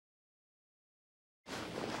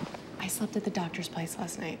slept at the doctor's place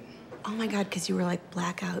last night. Oh my God, because you were like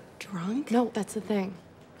blackout drunk? No, that's the thing.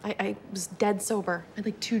 I was dead sober. I had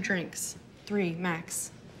like 2 drinks, 3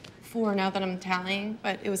 max. 4 now that I'm tallying,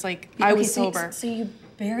 but it was like, I was sober. So you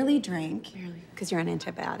barely drank? Barely. Because you're on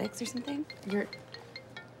antibiotics or something?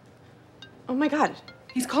 Oh my God,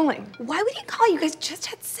 he's calling. Why would he call? You guys just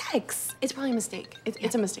had sex. It's probably a mistake.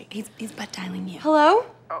 It's a mistake. He's butt dialing you. Hello?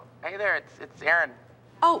 Oh, hey there, it's Aaron.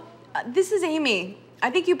 Oh, this is Amy. I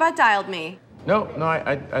think you butt dialed me. No,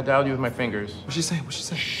 I dialed you with my fingers. What'd she say? What'd she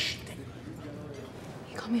say?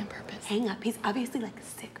 He called me on purpose. Hang up. He's obviously like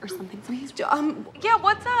sick or something. Please, yeah,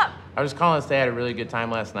 what's up? I was calling to say I had a really good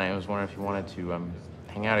time last night. I was wondering if you wanted to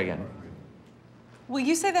hang out again. Will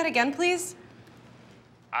you say that again, please?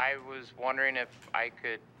 I was wondering if I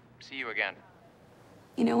could see you again.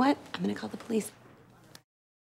 You know what? I'm gonna call the police.